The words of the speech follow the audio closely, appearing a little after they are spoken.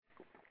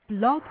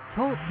Blog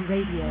Talk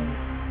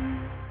Radio.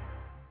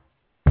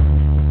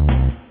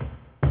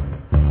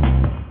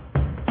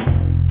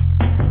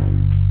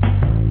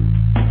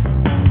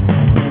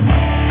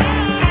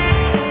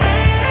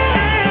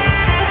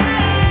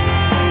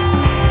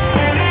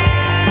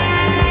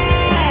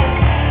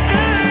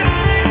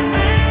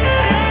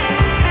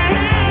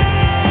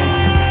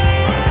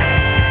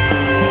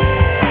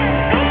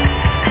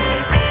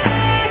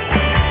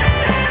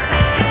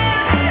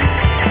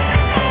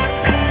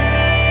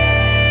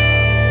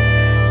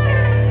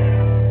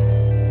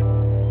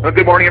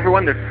 Good morning,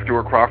 everyone. This is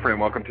Stuart Crawford,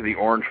 and welcome to the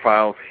Orange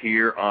Files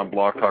here on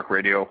Blog Talk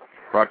Radio,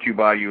 brought to you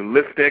by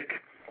Ulistic,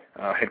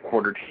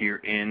 headquartered here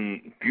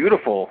in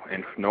beautiful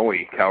and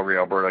snowy Calgary,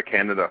 Alberta,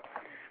 Canada,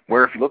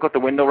 where if you look out the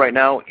window right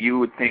now, you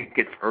would think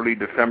it's early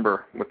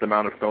December with the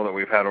amount of snow that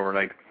we've had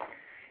overnight.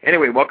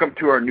 Anyway, welcome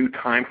to our new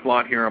time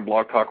slot here on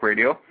Blog Talk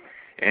Radio,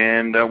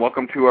 and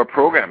welcome to our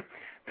program.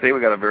 Today we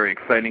got a very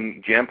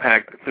exciting,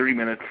 jam-packed 30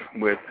 minutes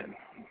with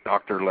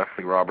Dr.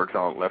 Leslie Roberts.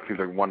 Leslie's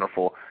a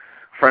wonderful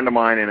friend of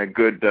mine and a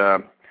good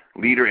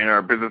leader in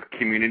our business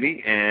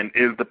community, and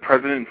is the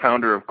president and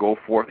founder of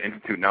GoForth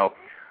Institute. Now,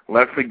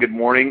 Leslie, good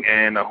morning,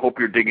 and I hope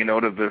you're digging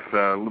out of this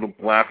little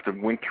blast of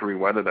wintry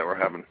weather that we're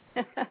having.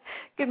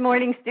 Good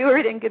morning,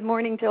 Stuart, and good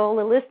morning to all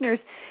the listeners.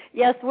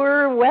 Yes,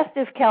 we're west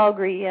of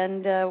Calgary,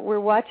 and we're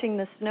watching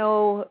the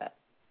snow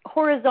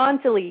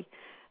horizontally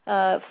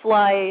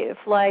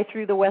fly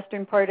through the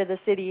western part of the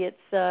city.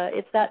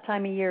 It's that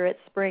time of year. It's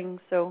spring,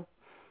 so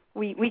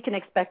we can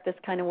expect this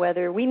kind of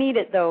weather. We need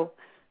it, though.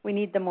 We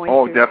need the moisture.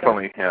 Oh,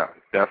 definitely, so. Yeah,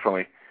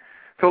 definitely.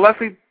 So,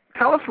 Leslie,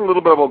 tell us a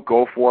little bit about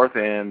GoForth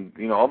and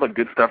all the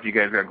good stuff you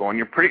guys got going.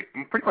 You're pretty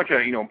much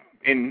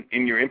in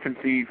your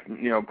infancy,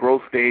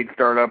 growth stage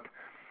startup.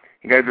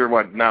 You guys are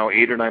what now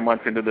 8 or 9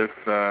 months into this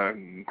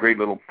great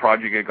little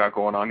project you got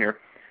going on here.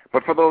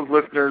 But for those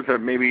listeners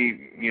that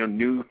maybe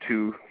new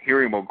to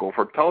hearing about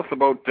GoForth, tell us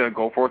about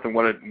GoForth and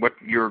what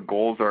your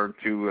goals are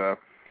to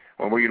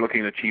what you're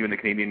looking to achieve in the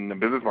Canadian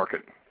business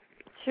market.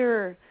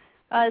 Sure.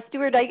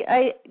 Stuart,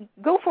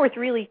 GoForth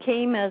really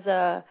came as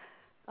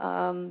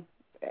to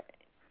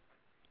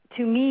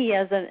me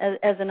as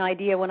an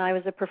idea when I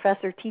was a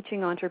professor teaching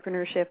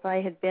entrepreneurship.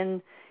 I had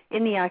been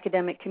in the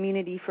academic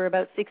community for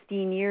about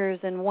 16 years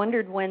and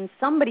wondered when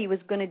somebody was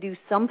going to do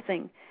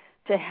something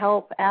to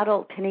help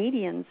adult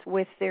Canadians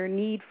with their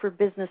need for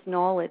business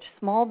knowledge,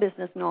 small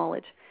business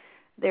knowledge.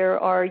 There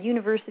are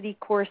university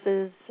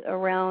courses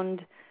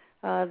around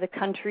the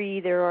country.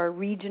 There are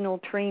regional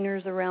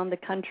trainers around the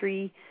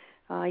country.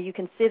 You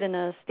can sit in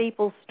a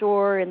Staples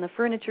store in the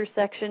furniture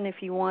section if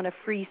you want a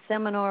free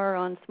seminar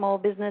on small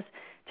business.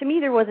 To me,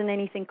 there wasn't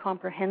anything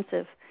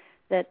comprehensive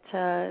that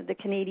the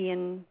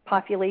Canadian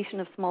population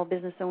of small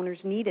business owners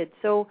needed.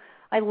 So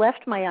I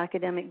left my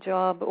academic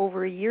job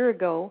over a year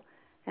ago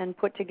and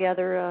put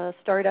together a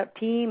startup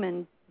team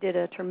and did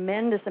a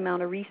tremendous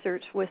amount of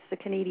research with the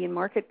Canadian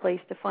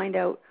marketplace to find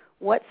out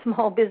what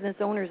small business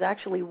owners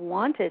actually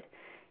wanted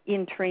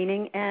in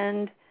training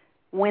and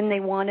when they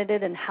wanted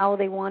it and how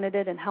they wanted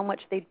it and how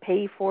much they'd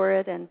pay for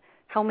it and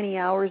how many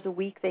hours a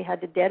week they had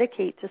to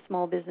dedicate to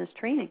small business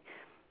training.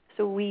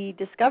 So we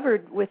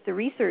discovered with the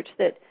research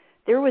that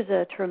there was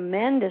a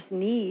tremendous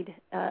need,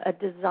 a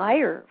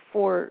desire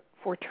for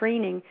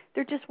training.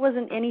 There just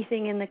wasn't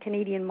anything in the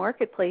Canadian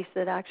marketplace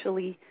that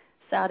actually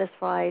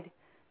satisfied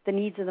the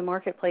needs of the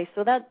marketplace.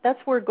 So that's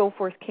where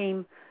GoForth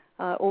came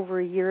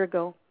over a year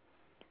ago.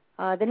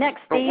 The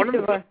next stage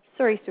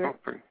sorry, Stuart.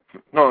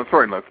 No,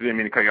 sorry, Leslie. I didn't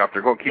mean to cut you off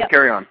there.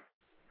 Carry on.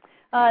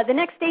 The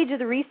next stage of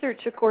the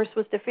research, of course,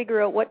 was to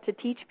figure out what to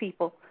teach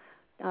people.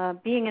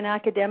 Being an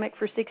academic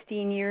for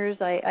 16 years,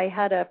 I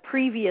had a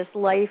previous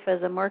life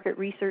as a market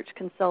research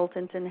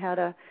consultant and had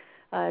a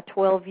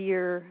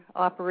 12-year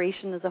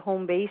operation as a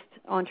home-based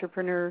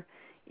entrepreneur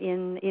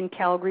in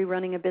Calgary,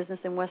 running a business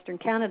in Western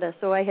Canada.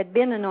 So I had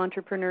been an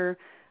entrepreneur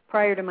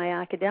prior to my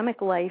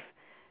academic life,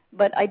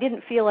 but I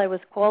didn't feel I was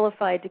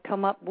qualified to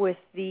come up with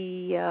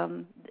the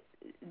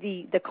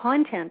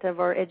content of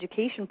our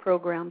education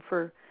program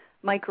for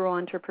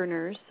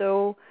micro-entrepreneurs.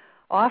 So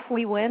off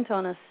we went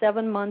on a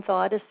 7-month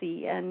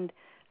odyssey, and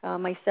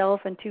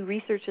myself and 2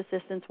 research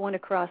assistants went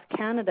across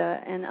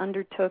Canada and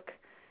undertook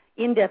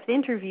in-depth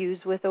interviews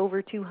with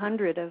over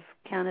 200 of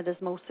Canada's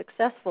most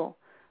successful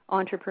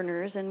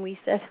entrepreneurs, and we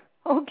said,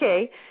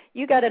 okay,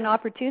 you got an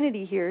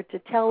opportunity here to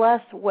tell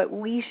us what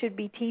we should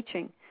be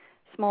teaching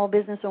small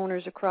business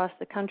owners across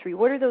the country.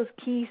 What are those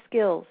key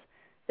skills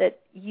that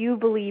you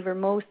believe are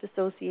most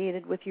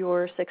associated with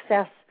your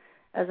success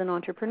as an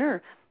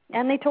entrepreneur?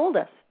 And they told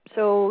us.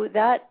 So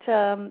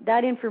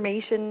that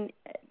information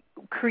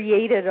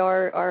created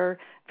our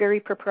very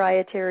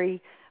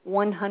proprietary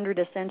 100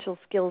 Essential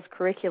Skills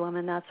curriculum,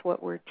 and that's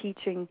what we're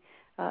teaching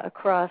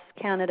across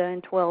Canada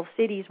in 12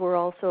 cities. We're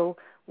also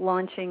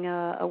launching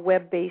a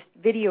web-based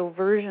video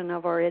version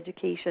of our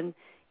education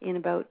in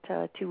about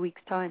 2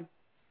 weeks' time.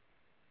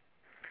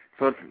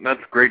 So that's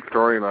a great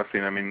story,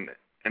 Leslie. I mean,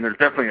 and there's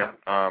definitely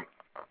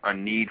a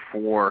need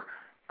for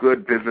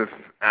good business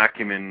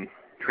acumen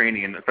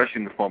training, and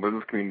especially in the small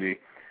business community.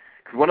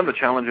 Because one of the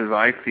challenges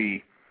I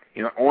see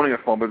owning a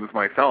small business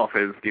myself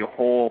is the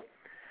whole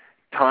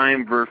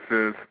time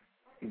versus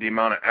the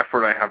amount of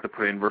effort I have to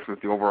put in versus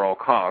the overall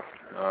cost.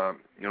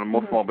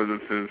 Most small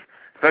businesses,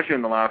 especially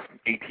in the last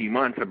 18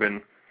 months, have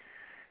been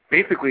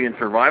basically in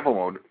survival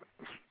mode.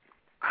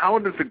 How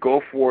does the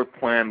GoForth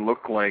plan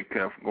look like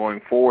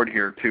going forward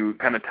here to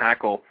kind of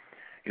tackle,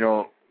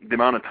 the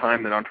amount of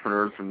time that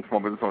entrepreneurs and small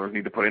business owners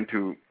need to put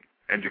into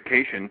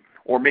education?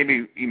 Or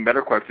maybe even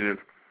better question is,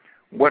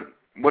 what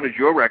is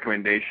your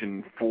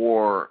recommendation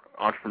for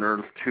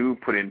entrepreneurs to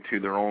put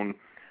into their own,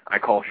 I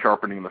call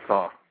sharpening the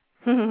saw?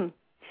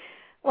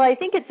 Well, I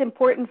think it's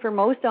important for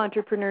most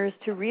entrepreneurs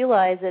to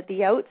realize at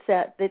the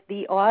outset that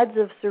the odds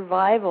of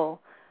survival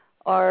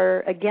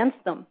are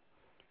against them.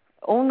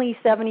 Only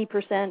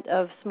 70%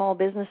 of small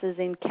businesses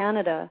in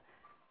Canada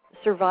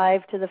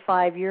survive to the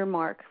 5-year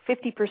mark.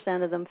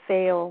 50% of them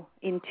fail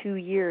in 2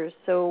 years.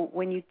 So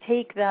when you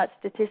take that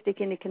statistic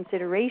into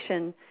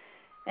consideration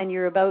and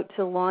you're about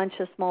to launch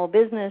a small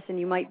business and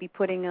you might be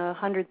putting a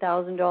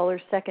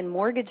 $100,000 second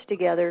mortgage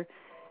together,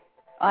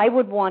 I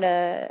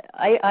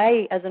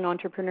as an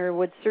entrepreneur,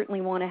 would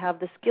certainly want to have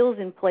the skills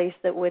in place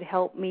that would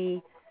help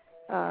me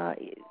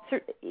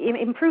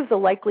improve the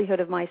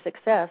likelihood of my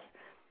success.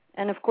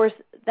 And, of course,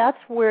 that's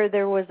where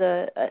there was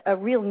a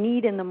real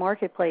need in the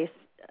marketplace.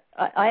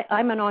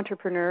 I'm an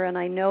entrepreneur, and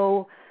I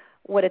know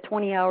what a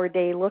 20-hour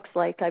day looks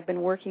like. I've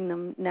been working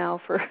them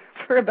now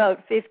for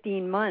about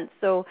 15 months.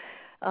 So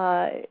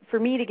for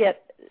me to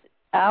get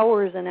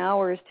hours and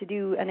hours to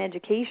do an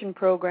education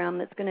program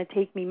that's going to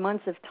take me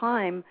months of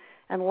time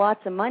and lots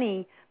of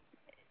money,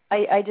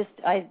 I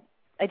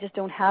just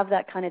don't have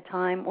that kind of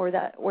time or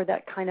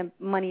that kind of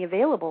money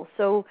available.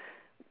 So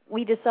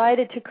we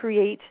decided to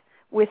create,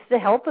 with the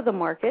help of the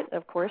market,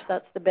 of course,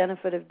 that's the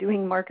benefit of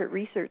doing market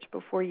research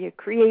before you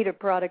create a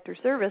product or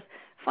service,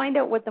 find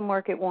out what the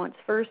market wants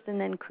first and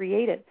then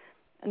create it.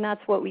 And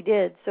that's what we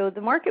did. So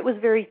the market was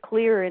very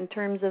clear in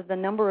terms of the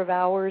number of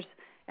hours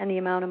and the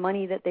amount of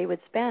money that they would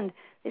spend.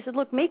 They said,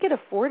 look, make it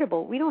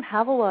affordable. We don't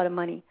have a lot of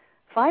money.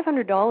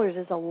 $500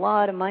 is a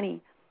lot of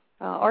money.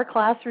 Our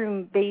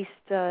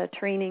classroom-based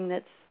training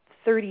that's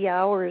 30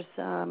 hours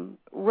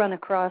run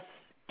across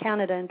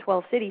Canada in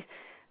 12 cities,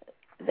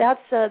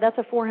 that's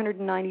a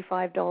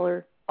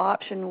 $495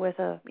 option with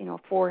a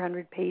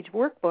 400-page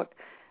workbook.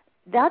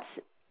 That's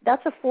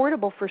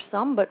affordable for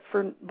some,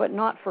 but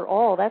not for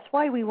all. That's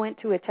why we went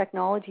to a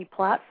technology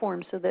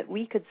platform so that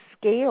we could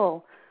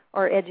scale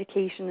our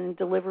education and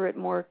deliver it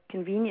more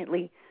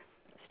conveniently,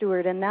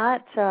 Stuart. And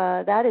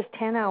that is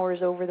 10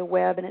 hours over the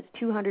web, and it's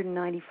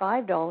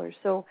 $295.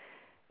 So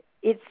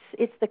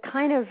it's the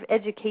kind of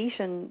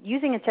education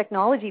using a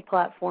technology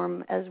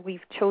platform as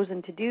we've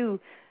chosen to do.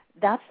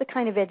 That's the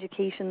kind of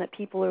education that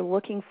people are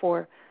looking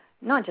for.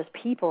 Not just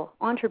people,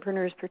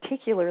 entrepreneurs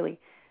particularly.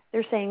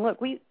 They're saying, look,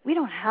 we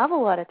don't have a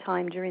lot of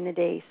time during the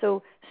day,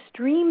 so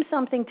stream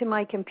something to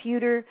my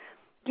computer,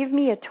 give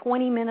me a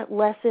 20-minute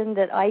lesson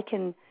that I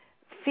can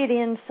fit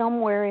in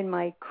somewhere in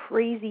my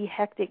crazy,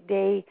 hectic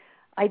day.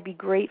 I'd be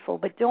grateful,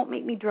 but don't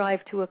make me drive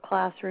to a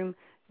classroom,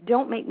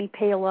 don't make me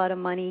pay a lot of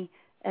money,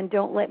 and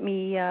don't let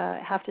me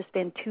have to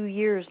spend 2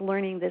 years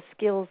learning the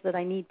skills that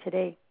I need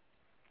today.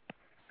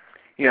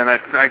 Yeah,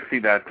 I see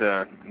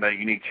that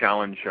unique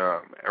challenge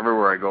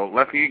everywhere I go.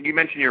 Leslie, you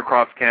mentioned you're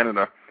across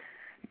Canada.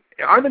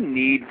 Are the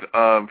needs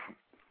of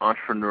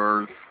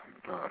entrepreneurs,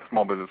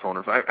 small business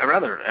owners, I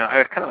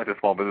kind of like the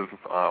small business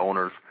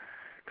owners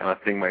kind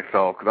of thing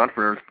myself, because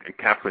entrepreneurs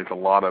encapsulates a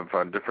lot of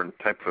different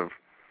types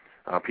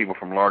of people,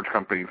 from large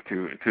companies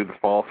to the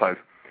small size.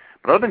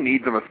 But are the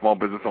needs of a small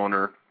business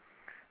owner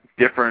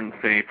different,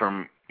 say,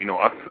 from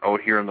us out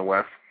here in the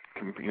West,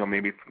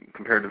 maybe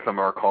compared to some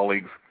of our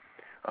colleagues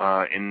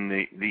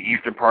in the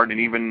eastern part, and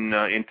even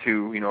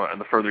into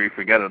the further east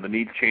we get? Are the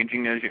needs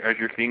changing as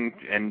you're seeing,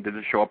 and does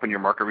it show up in your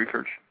market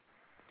research?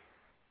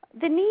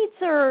 The needs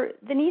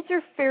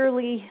are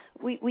fairly,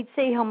 we'd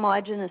say,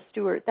 homogenous,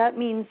 Stuart. That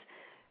means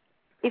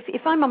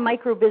if I'm a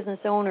micro business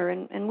owner,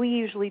 and we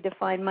usually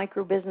define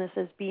micro business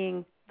as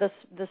being the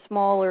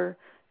smaller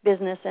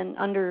business and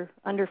under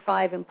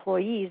 5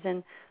 employees,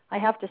 and I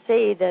have to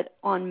say that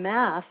en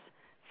masse,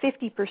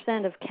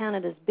 50% of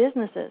Canada's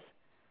businesses,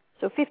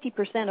 so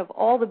 50% of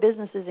all the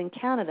businesses in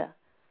Canada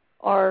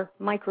are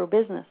micro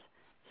business.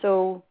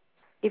 So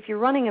if you're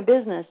running a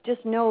business,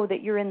 just know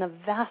that you're in the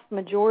vast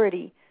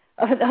majority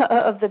of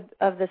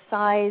the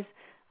size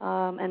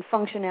and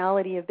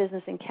functionality of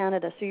business in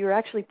Canada. So you're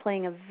actually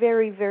playing a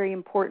very, very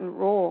important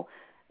role.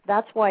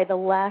 That's why the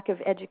lack of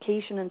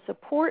education and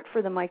support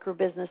for the micro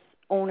business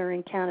owner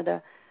in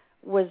Canada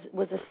was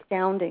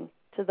astounding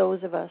to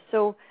those of us.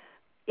 So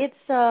it's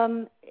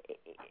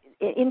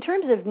in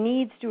terms of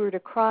needs, Stuart,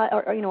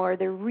 are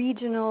there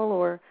regional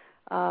or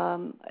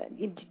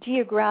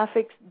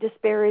geographic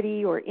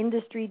disparity or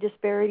industry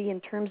disparity in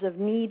terms of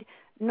need?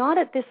 Not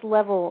at this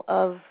level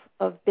of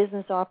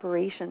business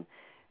operation.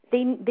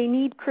 They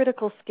need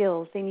critical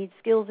skills. They need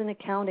skills in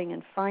accounting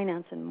and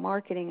finance and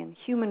marketing and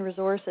human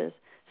resources,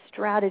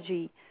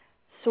 strategy,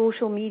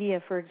 social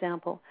media, for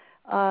example.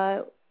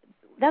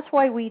 that's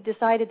why we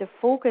decided to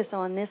focus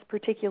on this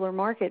particular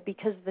market,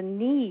 because the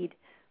need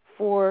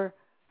for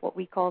what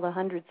we call the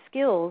 100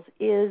 skills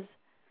is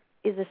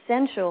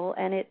essential,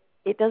 and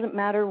it doesn't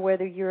matter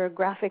whether you're a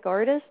graphic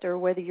artist or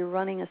whether you're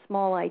running a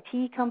small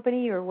IT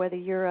company or whether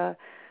you're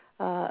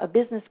a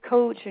business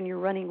coach and you're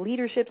running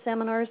leadership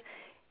seminars.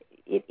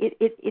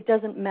 It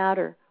doesn't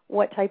matter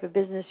what type of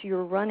business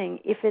you're running.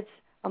 If it's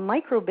a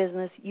micro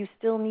business, you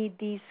still need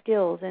these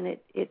skills, and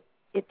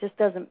it just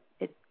doesn't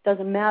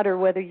matter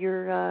whether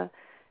you're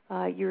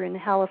in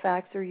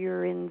Halifax or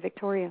you're in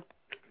Victoria.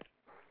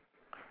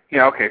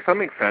 Yeah, okay, so that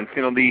makes sense.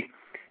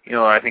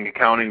 I think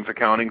accounting is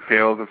accounting,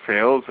 sales is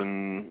sales,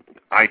 and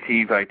IT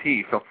is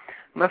IT. So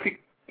unless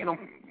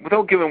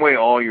without giving away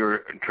all your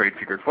trade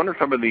secrets, what are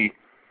some of the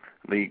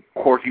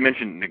course you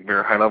mentioned,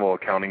 very high level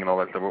accounting and all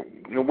that stuff?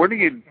 Where do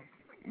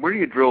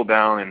you drill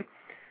down, and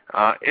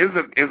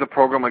is a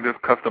program like this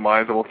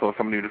customizable? So if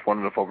somebody just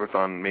wanted to focus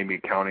on maybe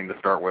accounting to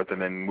start with,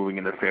 and then moving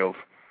into sales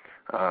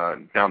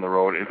down the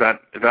road, is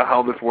that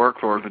how this works,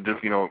 or is it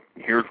just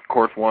here's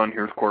course 1,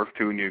 here's course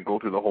 2, and you go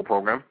through the whole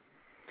program?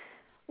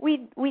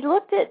 We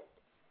looked at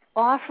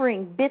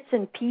offering bits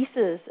and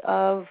pieces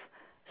of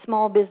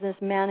small business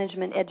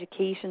management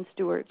education,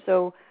 Stuart.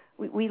 So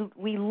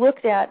we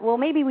looked at, well,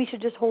 maybe we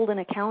should just hold an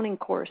accounting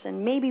course,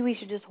 and maybe we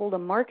should just hold a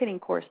marketing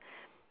course.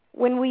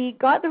 When we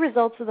got the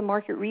results of the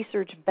market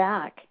research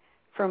back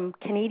from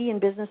Canadian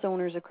business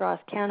owners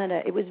across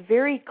Canada, it was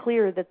very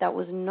clear that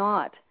was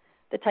not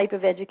the type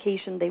of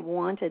education they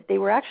wanted. They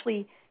were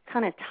actually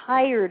kind of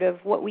tired of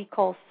what we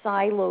call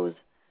silos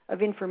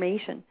of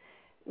information.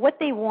 What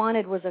they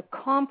wanted was a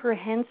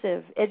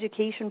comprehensive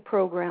education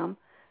program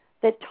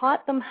that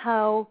taught them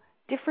how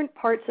different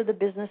parts of the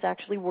business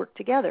actually work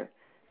together.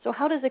 So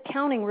how does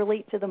accounting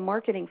relate to the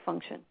marketing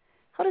function?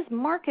 How does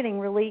marketing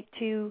relate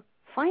to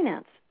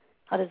finance?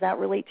 How does that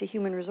relate to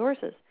human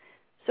resources?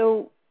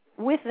 So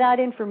with that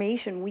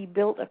information, we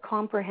built a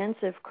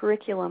comprehensive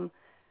curriculum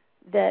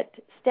that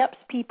steps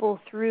people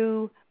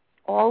through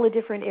all the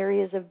different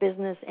areas of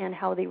business and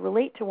how they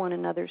relate to one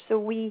another. So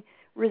we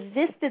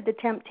resisted the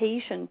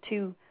temptation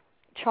to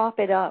chop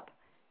it up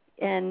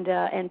and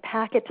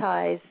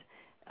packetize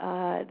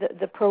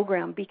the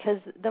program, because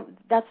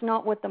that's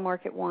not what the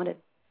market wanted.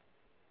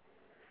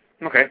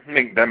 Okay,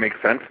 that makes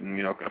sense. And,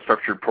 a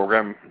structured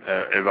program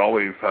is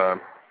always a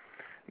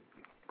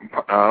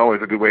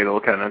good way to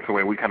look at it. And that's the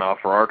way we kind of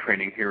offer our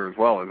training here as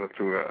well, is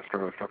through a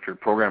structured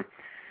program.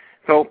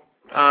 So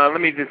let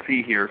me just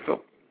see here.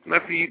 So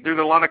let's see. There's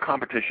a lot of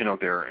competition out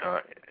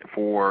there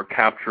for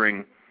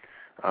capturing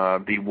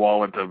the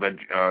wallet of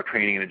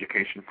training and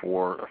education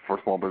for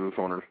small business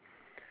owners.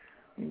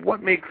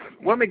 What makes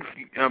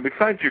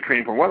besides your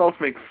training program, what else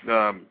makes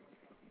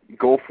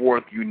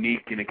GoForth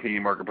unique in the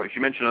Canadian marketplace?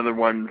 You mentioned other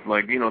ones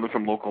like there's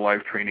some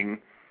localized training.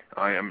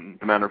 No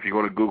matter if you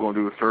go to Google and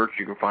do a search,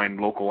 you can find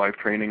localized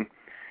training.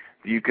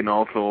 You can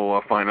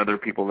also find other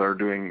people that are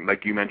doing,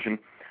 like you mentioned,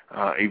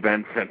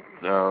 events at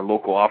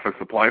local office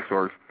supply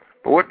stores.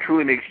 But what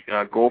truly makes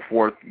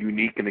GoForth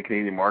unique in the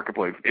Canadian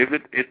marketplace? Is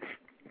it's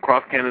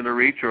cross Canada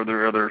reach, or are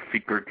there other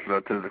secrets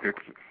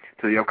to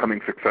the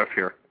upcoming success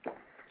here?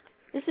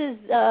 This is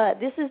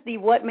the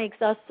what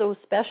makes us so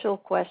special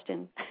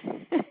question.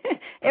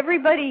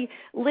 Everybody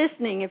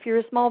listening, if you're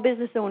a small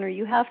business owner,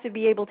 you have to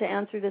be able to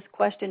answer this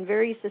question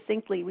very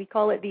succinctly. We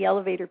call it the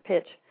elevator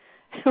pitch,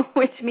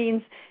 which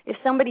means if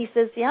somebody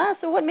says, yeah,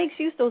 so what makes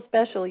you so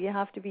special, you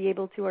have to be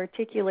able to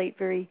articulate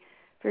very,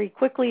 very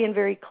quickly and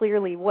very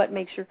clearly what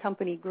makes your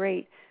company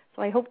great.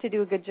 So I hope to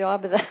do a good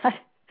job of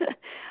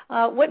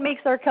that. What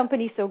makes our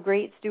company so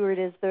great, Stuart,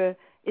 is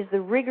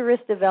the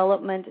rigorous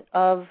development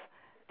of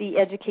the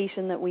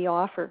education that we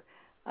offer.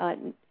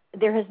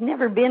 There has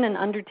never been an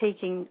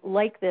undertaking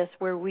like this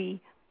where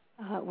we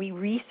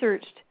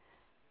researched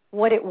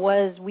what it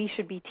was we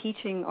should be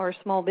teaching our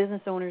small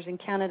business owners in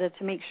Canada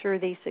to make sure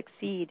they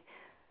succeed.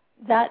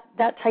 That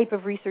type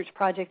of research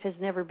project has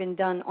never been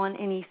done on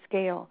any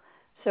scale.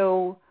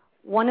 So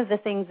one of the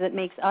things that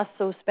makes us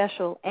so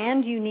special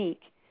and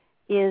unique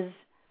is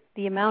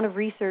the amount of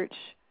research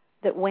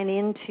that went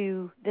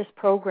into this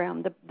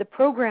program. The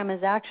program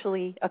is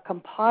actually a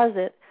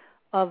composite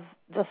of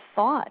the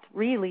thought,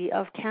 really,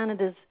 of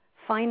Canada's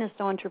finest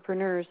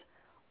entrepreneurs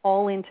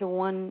all into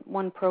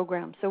one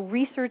program. So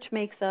research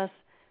makes us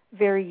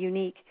very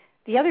unique.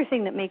 The other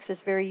thing that makes us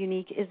very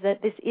unique is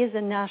that this is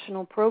a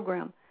national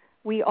program.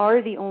 We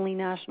are the only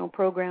national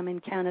program in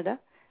Canada.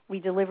 We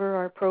deliver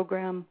our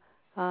program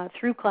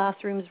through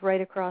classrooms right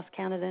across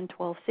Canada in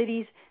 12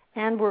 cities,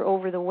 and we're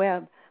over the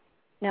web.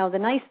 Now, the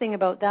nice thing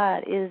about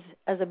that is,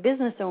 as a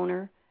business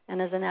owner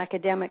and as an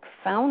academic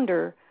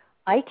founder,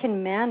 I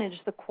can manage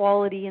the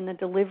quality and the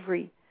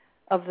delivery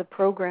of the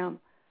program.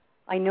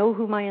 I know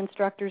who my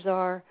instructors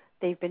are.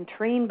 They've been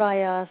trained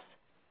by us.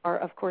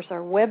 Of course,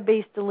 our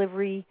web-based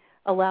delivery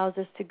allows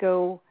us to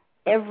go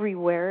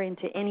everywhere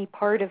into any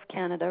part of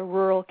Canada,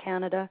 rural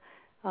Canada,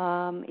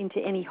 into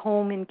any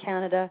home in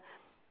Canada.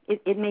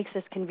 It makes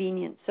us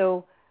convenient.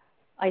 So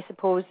I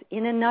suppose,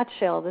 in a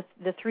nutshell,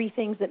 the three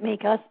things that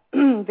make us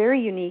very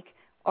unique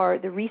are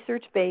the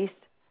research-based,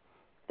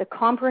 the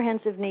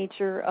comprehensive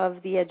nature of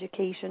the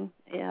education,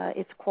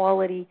 its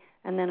quality,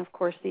 and then, of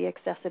course, the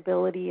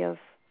accessibility of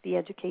the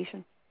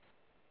education.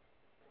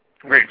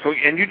 Great. So,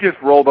 and you just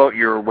rolled out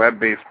your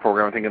web-based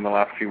program, I think, in the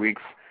last few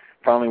weeks.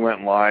 Finally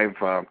went live,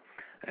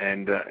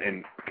 and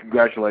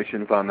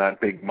congratulations on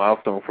that big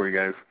milestone for you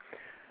guys.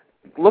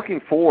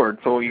 Looking forward,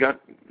 so you got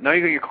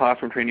your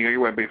classroom training, you got your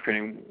web-based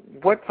training.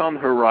 What's on the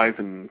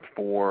horizon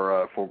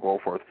for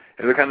GoForth?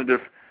 Is it kind of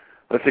just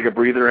let's take a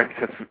breather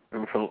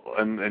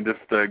and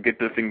just get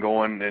this thing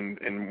going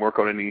and work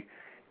out any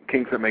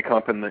kinks that may come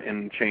up in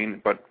the chain?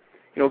 But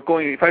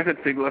if I said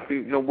to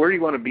Leslie, where do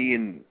you want to be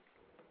in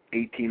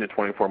 18 to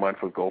 24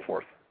 months with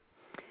GoForth?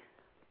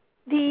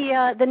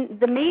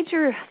 The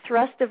major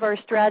thrust of our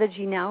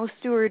strategy now,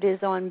 Stuart, is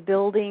on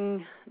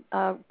building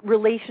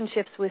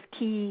relationships with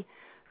key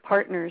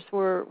partners.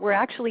 We're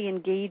actually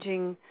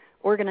engaging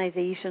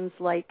organizations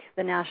like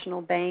the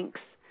national banks.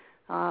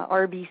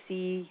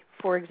 RBC,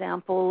 for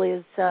example,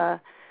 is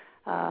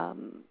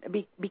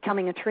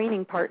becoming a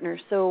training partner.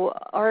 So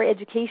our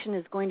education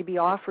is going to be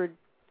offered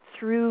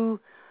through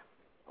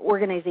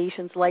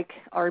organizations like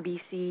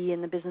RBC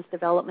and the Business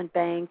Development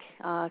Bank,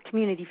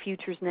 Community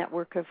Futures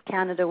Network of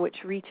Canada, which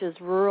reaches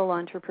rural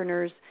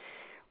entrepreneurs.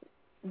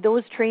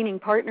 Those training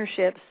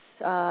partnerships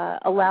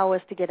allow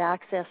us to get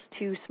access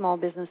to small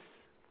business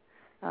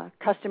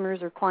customers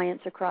or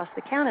clients across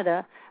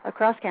Canada,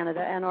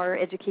 and our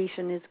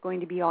education is going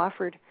to be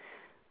offered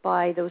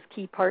by those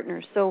key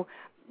partners. So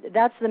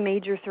that's the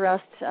major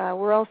thrust.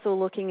 We're also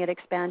looking at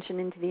expansion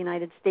into the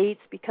United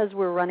States because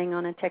we're running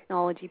on a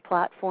technology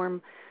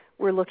platform.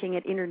 We're looking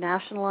at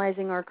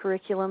internationalizing our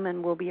curriculum,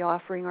 and we'll be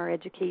offering our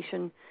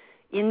education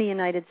in the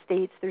United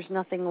States. There's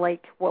nothing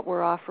like what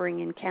we're offering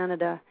in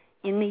Canada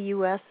in the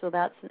U.S., so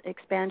that's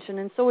expansion,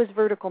 and so is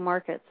vertical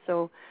markets.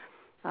 So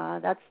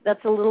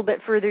that's a little bit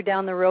further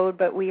down the road,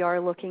 but we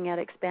are looking at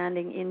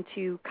expanding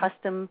into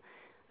custom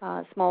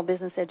small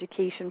business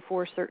education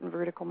for certain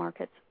vertical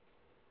markets.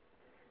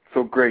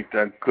 So great,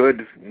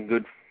 good,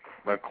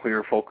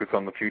 clear focus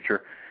on the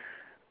future.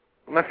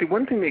 Leslie,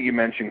 one thing that you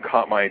mentioned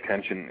caught my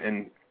attention,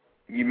 and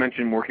you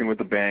mentioned working with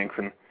the banks,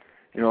 and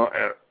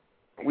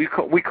we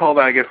call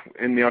that, I guess,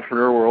 in the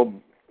entrepreneur world,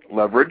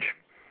 leverage.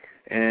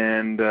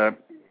 And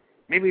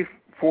maybe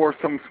for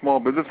some small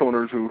business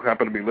owners who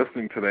happen to be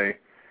listening today,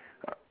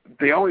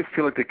 they always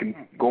feel like they can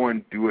go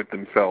and do it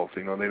themselves.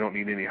 They don't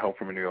need any help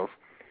from anyone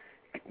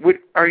else.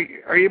 Are you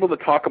able to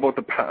talk about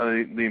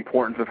the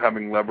importance of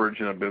having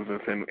leverage in a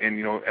business, and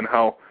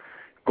how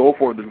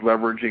GoForth is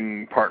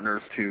leveraging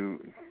partners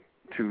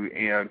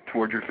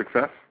towards your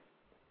success?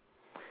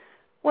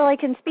 Well, I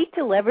can speak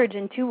to leverage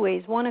in two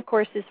ways. One, of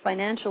course, is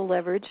financial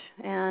leverage,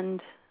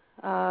 and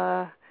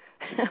of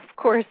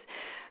course,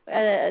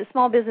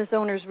 small business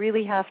owners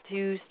really have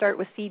to start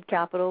with seed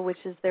capital, which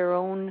is their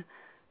own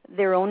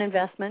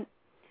investment.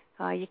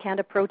 You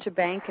can't approach a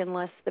bank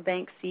unless the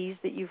bank sees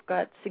that you've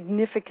got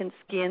significant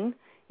skin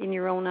in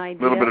your own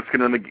idea. A little bit of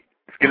skin in the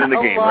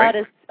game, right?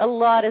 A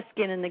lot of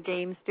skin in the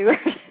game, Stuart.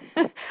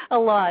 A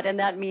lot, and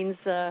that means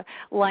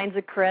lines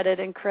of credit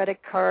and credit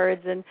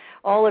cards, and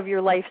all of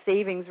your life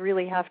savings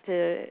really have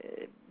to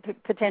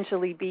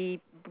potentially be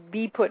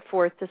put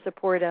forth to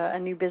support a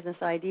new business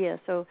idea.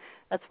 So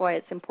that's why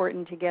it's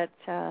important to get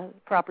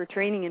proper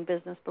training in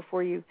business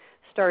before you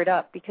start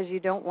up, because you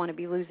don't want to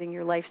be losing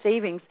your life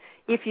savings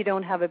if you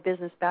don't have a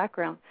business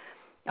background.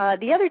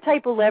 The other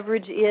type of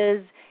leverage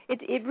is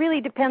it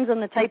really depends on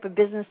the type of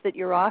business that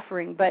you're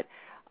offering, but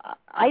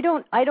I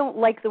don't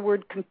like the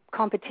word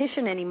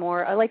competition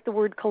anymore. I like the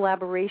word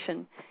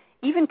collaboration.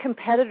 Even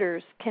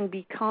competitors can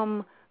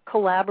become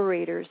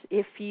collaborators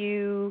if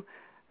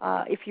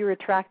you're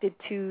attracted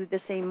to the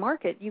same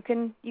market. You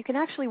can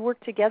actually work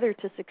together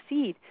to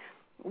succeed.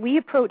 We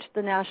approached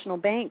the national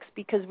banks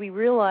because we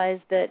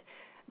realized that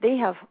they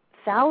have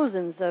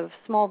thousands of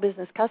small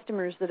business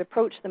customers that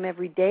approach them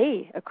every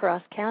day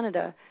across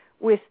Canada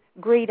with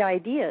great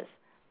ideas,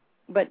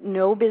 but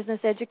no business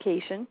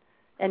education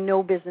and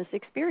no business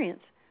experience.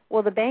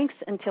 Well, the banks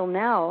until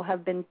now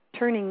have been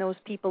turning those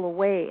people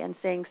away and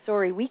saying,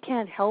 sorry, we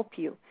can't help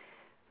you.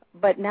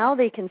 But now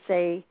they can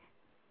say,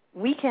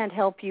 we can't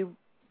help you,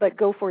 but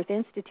GoForth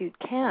Institute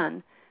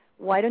can.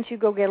 Why don't you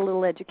go get a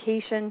little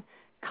education,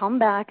 come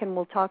back, and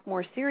we'll talk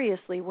more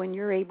seriously when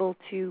you're able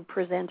to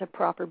present a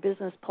proper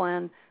business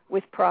plan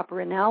with proper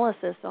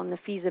analysis on the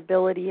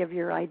feasibility of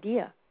your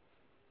idea.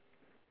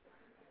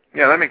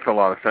 Yeah, that makes a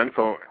lot of sense.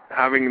 So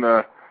having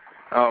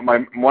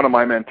one of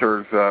my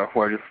mentors,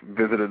 who I just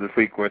visited this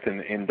week with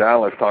in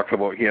Dallas, talks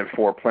about he has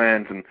 4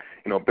 plans, and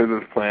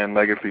business plan,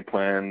 legacy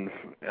plans.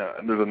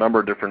 There's a number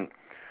of different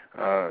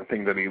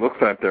things that he looks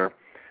at there.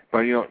 But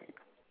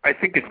I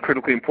think it's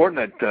critically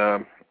important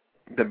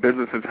that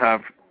businesses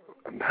have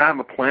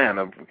a plan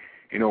of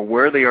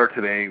where they are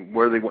today,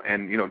 where they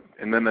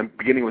and then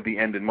beginning with the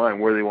end in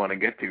mind, where they want to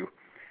get to,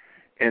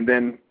 and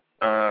then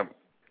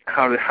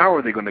how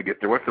are they going to get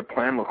there? What's the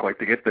plan look like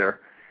to get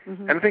there?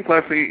 Mm-hmm. And I think,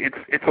 Leslie,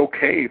 it's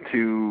okay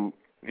to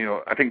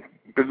I think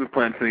business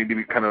plans need to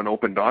be kind of an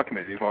open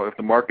document. If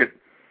the market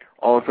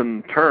all of a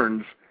sudden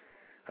turns,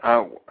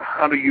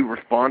 How do you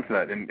respond to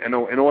that? And I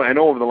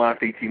know over the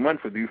last 18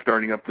 months with you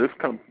starting up this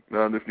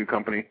new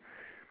company,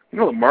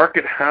 the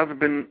market hasn't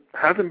been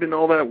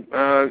all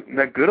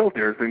that good out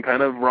there. It's been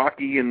kind of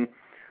rocky and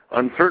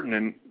uncertain.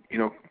 And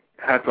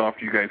hats off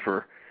to you guys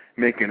for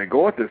making a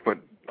go at this. But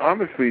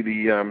obviously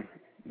the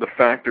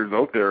factors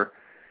out there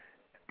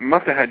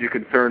must have had you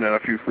concerned and a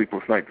few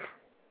sleepless nights.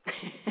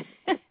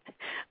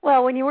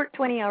 Well, when you work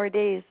 20-hour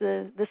days,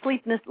 the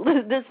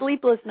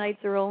sleepless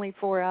nights are only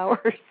 4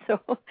 hours. So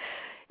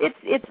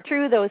it's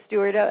true though,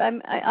 Stuart.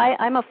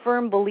 I'm a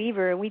firm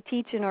believer, and we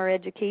teach in our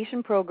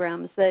education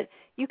programs that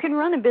you can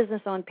run a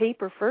business on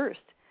paper first,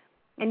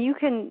 and you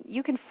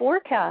can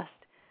forecast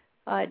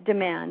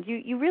demand.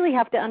 You really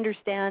have to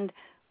understand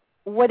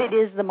what it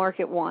is the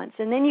market wants,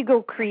 and then you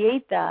go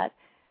create that,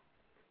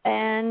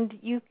 and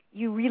you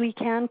really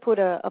can put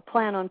a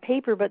plan on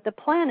paper, but the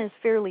plan is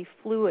fairly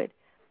fluid.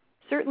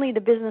 Certainly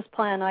the business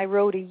plan I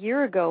wrote a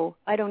year ago,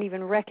 I don't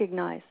even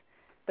recognize.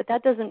 But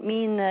that doesn't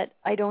mean that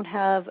I don't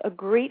have a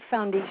great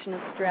foundation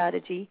of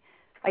strategy.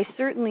 I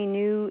certainly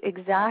knew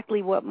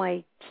exactly what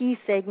my key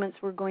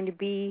segments were going to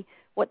be,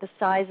 what the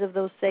size of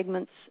those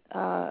segments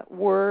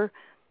were,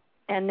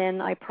 and then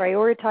I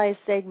prioritized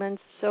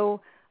segments. So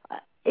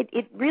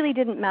it really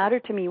didn't matter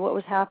to me what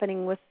was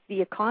happening with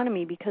the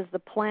economy because the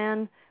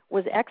plan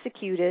was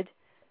executed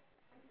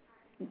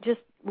just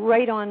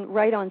right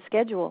on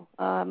schedule.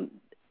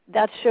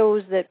 That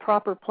shows that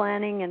proper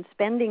planning and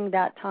spending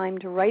that time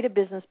to write a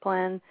business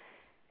plan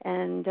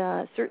and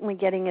certainly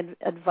getting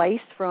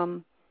advice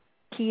from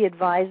key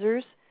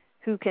advisors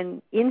who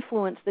can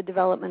influence the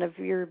development of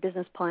your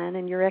business plan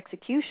and your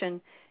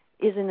execution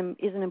is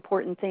an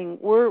important thing.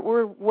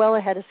 We're well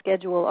ahead of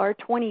schedule. Our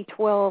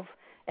 2012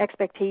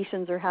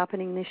 expectations are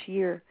happening this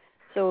year.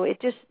 So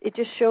it just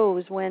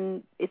shows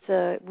when it's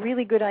a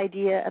really good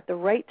idea at the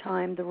right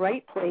time, the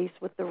right place,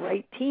 with the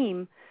right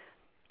team,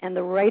 and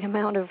the right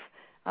amount of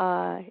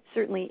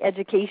certainly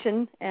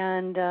education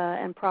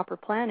and proper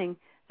planning,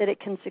 that it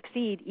can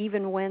succeed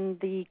even when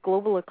the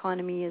global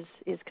economy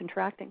is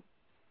contracting.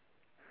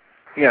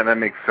 Yeah, that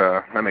makes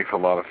a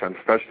lot of sense.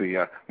 Especially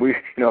we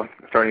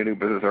starting a new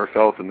business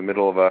ourselves in the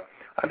middle of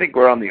I think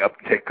we're on the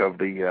uptick of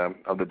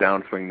the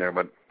downswing there,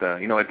 but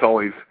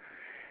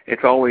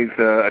it's always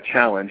a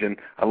challenge. And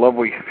I love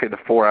what you say, the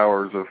 4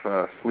 hours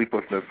of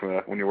sleeplessness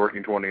when you're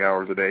working 20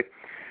 hours a day.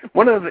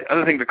 One of the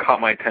other things that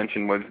caught my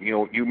attention was,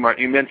 you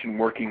mentioned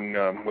working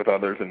with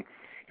others and,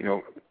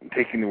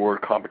 taking the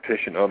word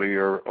competition out of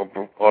your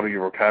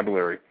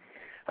vocabulary.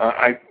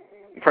 A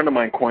friend of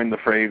mine coined the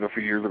phrase a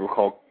few years ago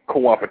called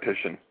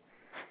co-opetition.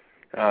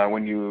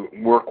 When you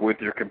work with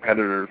your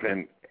competitors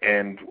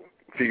and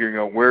figuring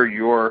out where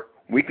your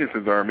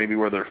weaknesses are, maybe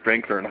where their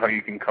strengths are, and how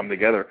you can come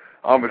together.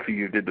 Obviously,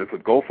 you did this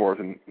with GoForth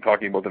and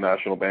talking about the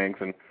national banks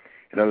and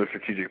other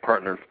strategic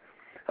partners.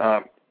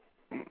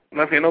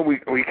 Leslie, I know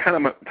we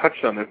kind of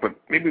touched on this, but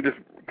maybe just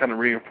kind of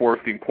reinforce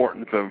the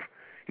importance of,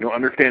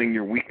 understanding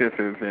your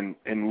weaknesses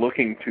and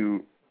looking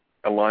to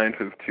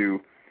alliances to,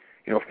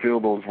 fill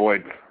those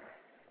voids.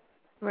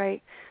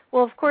 Right.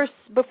 Well, of course,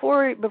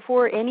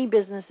 before any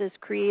business is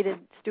created,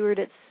 Stuart,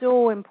 it's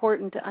so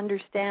important to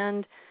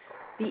understand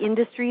the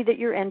industry that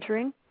you're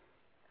entering.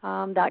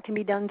 That can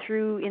be done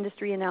through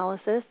industry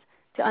analysis.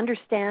 To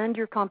understand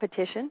your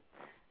competition,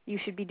 you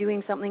should be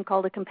doing something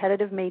called a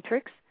competitive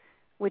matrix,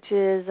 which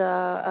is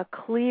a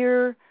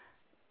clear,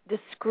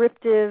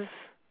 descriptive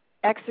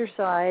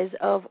exercise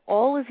of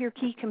all of your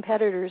key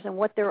competitors and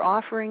what they're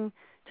offering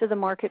to the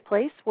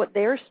marketplace, what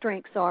their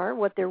strengths are,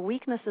 what their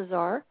weaknesses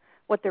are,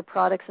 what their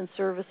products and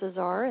services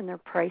are, and their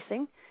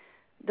pricing.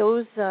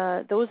 Those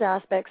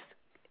aspects,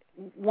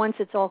 once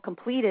it's all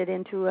completed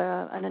into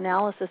an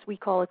analysis we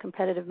call a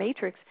competitive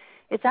matrix,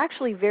 it's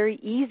actually very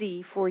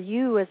easy for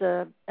you as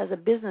a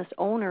business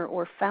owner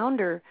or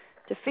founder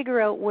to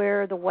figure out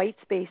where the white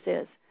space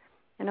is.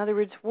 In other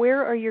words,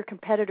 where are your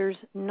competitors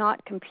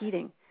not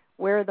competing?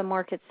 Where are the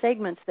market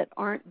segments that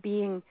aren't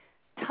being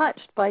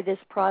touched by this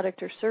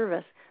product or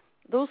service?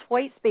 Those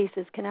white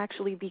spaces can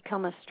actually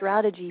become a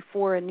strategy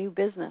for a new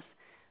business.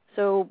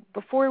 So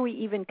before we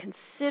even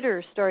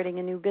consider starting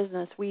a new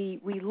business, we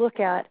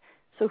look at,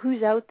 so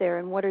who's out there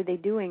and what are they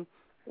doing?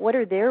 What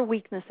are their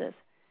weaknesses?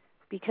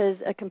 Because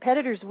a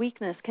competitor's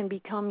weakness can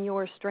become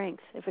your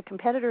strength. If a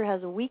competitor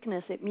has a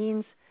weakness, it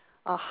means,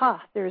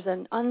 there's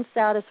an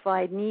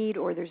unsatisfied need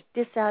or there's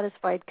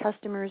dissatisfied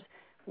customers.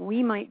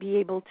 We might be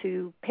able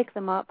to pick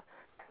them up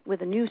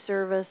with a new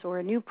service or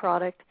a new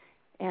product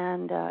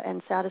and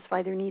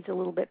satisfy their needs a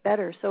little bit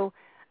better. So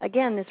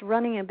again, this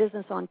running a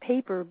business on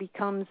paper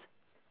becomes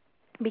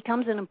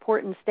an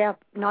important step,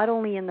 not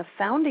only in the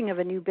founding of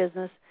a new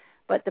business,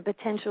 but the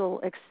potential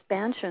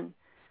expansion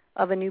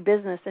of a new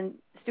business. And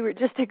Stuart,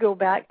 just to go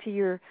back to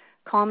your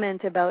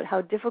comment about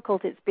how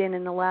difficult it's been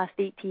in the last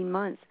 18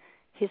 months,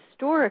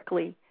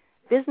 historically,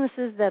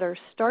 businesses that are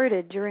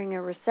started during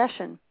a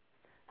recession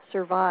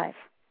survive.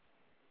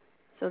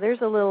 So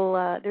there's a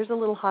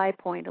little high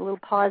point, a little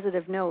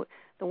positive note.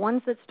 The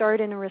ones that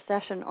start in a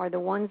recession are the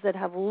ones that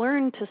have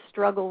learned to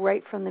struggle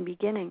right from the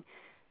beginning.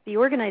 the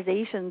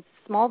organizations,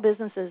 small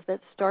businesses that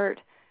start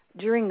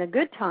during the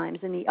good times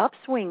in the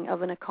upswing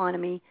of an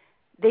economy,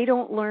 they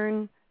don't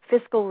learn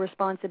fiscal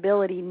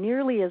responsibility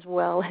nearly as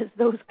well as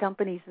those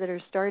companies that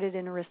are started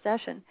in a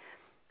recession.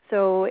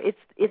 So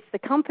it's the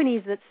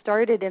companies that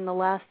started in the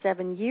last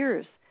 7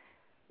 years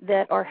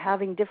that are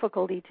having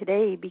difficulty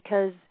today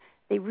because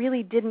they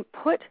really didn't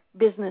put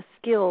business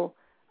skill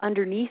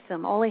underneath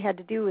them. All they had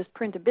to do was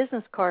print a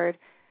business card,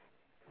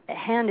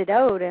 hand it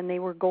out, and they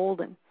were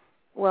golden.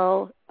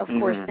 Well, of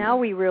course, now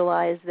we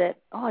realize that,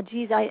 oh,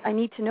 geez, I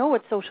need to know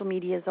what social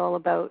media is all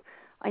about.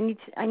 I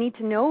need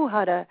to know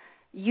how to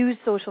use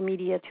social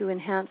media to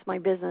enhance my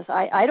business.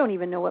 I don't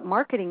even know what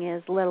marketing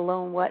is, let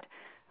alone what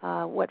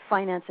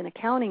finance and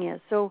accounting is.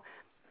 So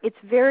it's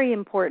very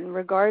important,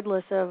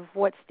 regardless of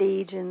what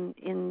stage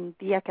in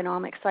the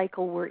economic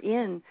cycle we're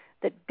in,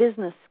 that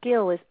business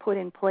skill is put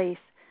in place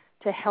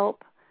to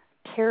help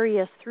carry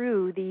us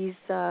through these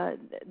the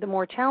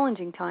more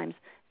challenging times.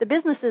 The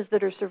businesses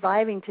that are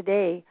surviving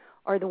today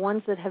are the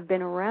ones that have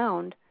been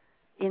around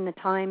in the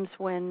times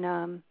when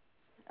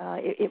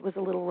it was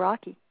a little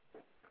rocky.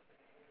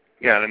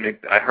 Yeah, I mean,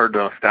 I heard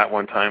a stat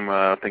one time.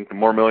 I think the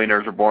more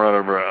millionaires are born out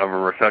of a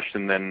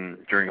recession than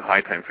during a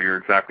high time. So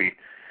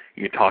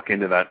you talk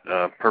into that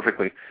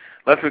perfectly.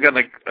 Les, we've got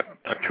like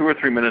 2 or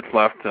 3 minutes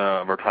left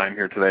of our time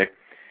here today.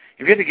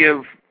 If you had to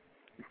give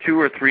 2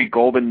 or 3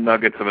 golden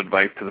nuggets of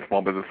advice to the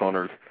small business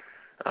owners,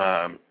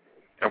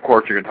 of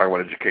course you're going to talk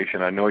about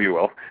education. I know you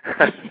will.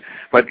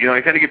 But if you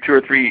had to give 2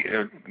 or 3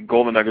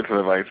 golden nuggets of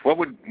advice, what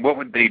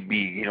would they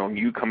be?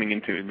 You coming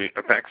into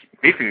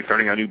basically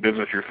starting a new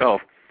business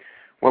yourself.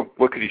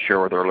 What could you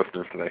share with our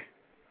listeners today?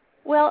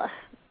 Well,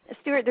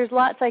 Stuart, there's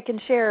lots I can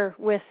share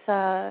with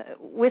the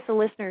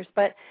listeners,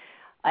 but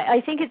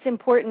I think it's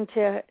important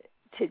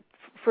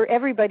for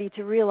everybody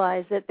to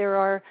realize that there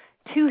are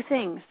 2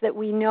 things that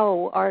we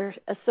know are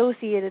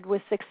associated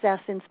with success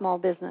in small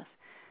business.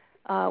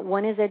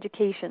 One is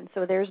education.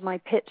 So there's my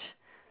pitch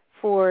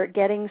for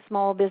getting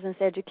small business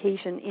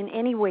education in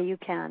any way you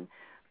can.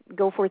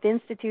 GoForth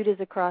Institute is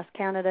across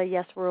Canada.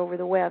 Yes, we're over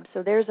the web.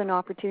 So there's an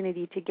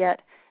opportunity to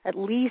get at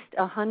least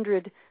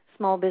 100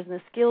 small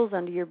business skills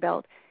under your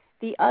belt.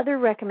 The other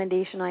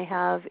recommendation I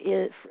have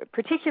is,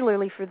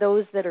 particularly for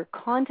those that are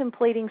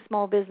contemplating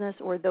small business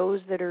or those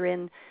that are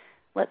in,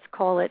 let's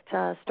call it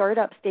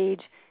startup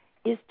stage,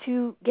 is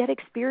to get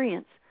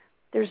experience.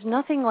 There's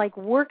nothing like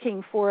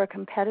working for a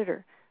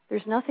competitor.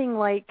 There's nothing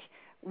like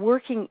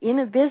working in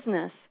a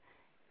business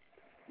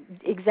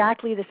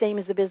exactly the same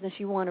as the business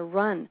you want to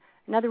run.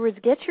 In other words,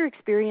 get your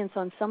experience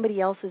on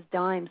somebody else's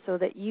dime so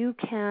that you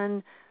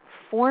can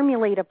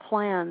formulate a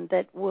plan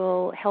that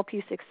will help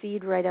you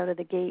succeed right out of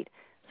the gate.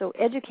 So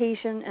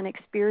education and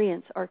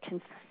experience are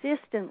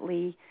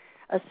consistently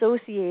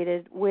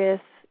associated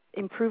with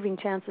improving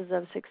chances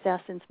of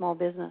success in small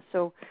business.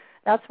 So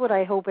that's what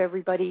I hope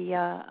everybody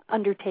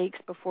undertakes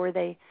before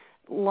they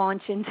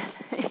launch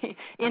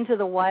into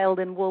the wild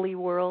and woolly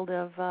world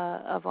of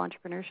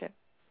entrepreneurship.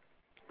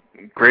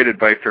 Great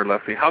advice there,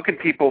 Leslie. How can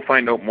people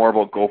find out more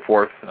about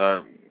GoForth,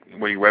 your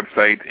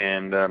website,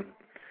 and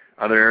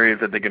other areas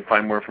that they can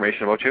find more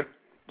information about you?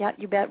 Yeah,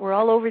 you bet. We're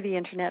all over the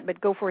internet, but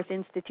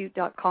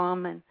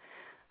GoForthInstitute.com, and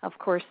of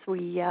course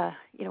we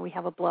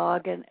have a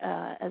blog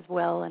as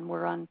well, and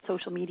we're on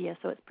social media,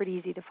 so it's pretty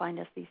easy to find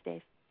us these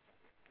days.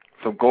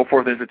 So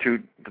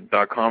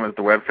GoForthInstitute.com is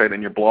the website,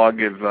 and your blog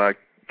is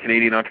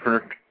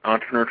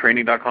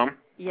CanadianEntrepreneurTraining.com?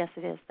 Yes,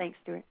 it is. Thanks,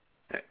 Stuart.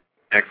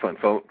 Excellent.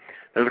 So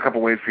there's a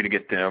couple ways for you to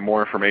get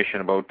more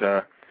information about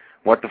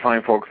what the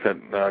fine folks at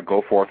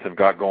GoForth have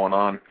got going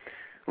on.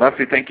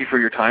 Leslie, thank you for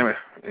your time.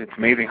 It's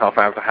amazing how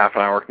fast a half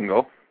an hour can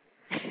go.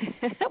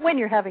 When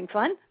you're having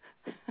fun.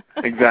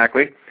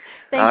 Exactly.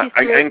 Thank you,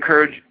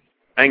 Stuart.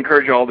 I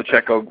encourage you all to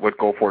check out what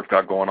GoForth's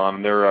got going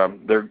on.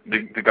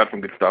 They've got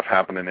some good stuff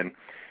happening. And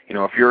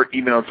if you're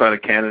even outside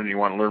of Canada and you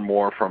want to learn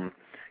more from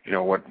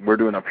what we're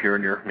doing up here,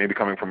 and you're maybe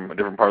coming from a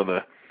different part of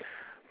the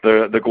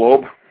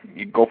globe,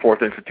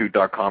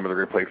 GoForthInstitute.com is a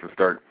great place to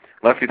start.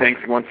 Leslie,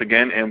 thanks once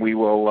again, and we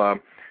will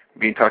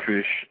be in touch with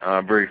you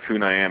very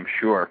soon, I am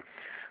sure.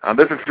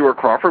 This is Stuart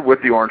Crawford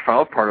with the Orange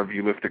Files, part of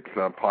Ulistic's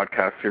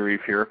podcast series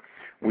here.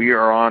 We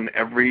are on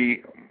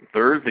every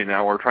Thursday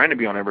now. We're trying to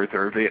be on every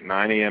Thursday at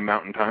 9 a.m.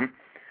 Mountain Time.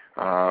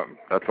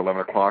 That's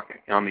 11 o'clock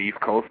on the East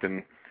Coast,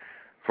 and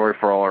sorry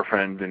for all our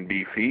friends in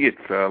BC.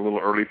 It's a little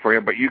early for you,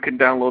 but you can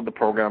download the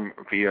program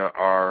via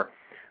our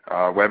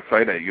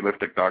website at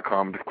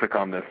ulistic.com. Just click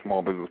on the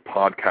Small Business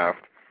Podcast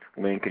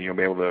link, and you'll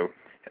be able to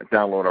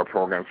download our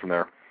programs from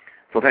there.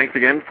 So thanks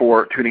again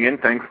for tuning in.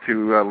 Thanks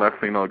to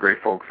Leslie and all the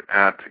great folks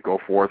at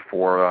GoForth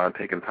for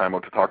taking the time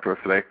out to talk to us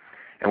today.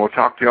 And we'll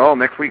talk to you all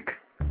next week.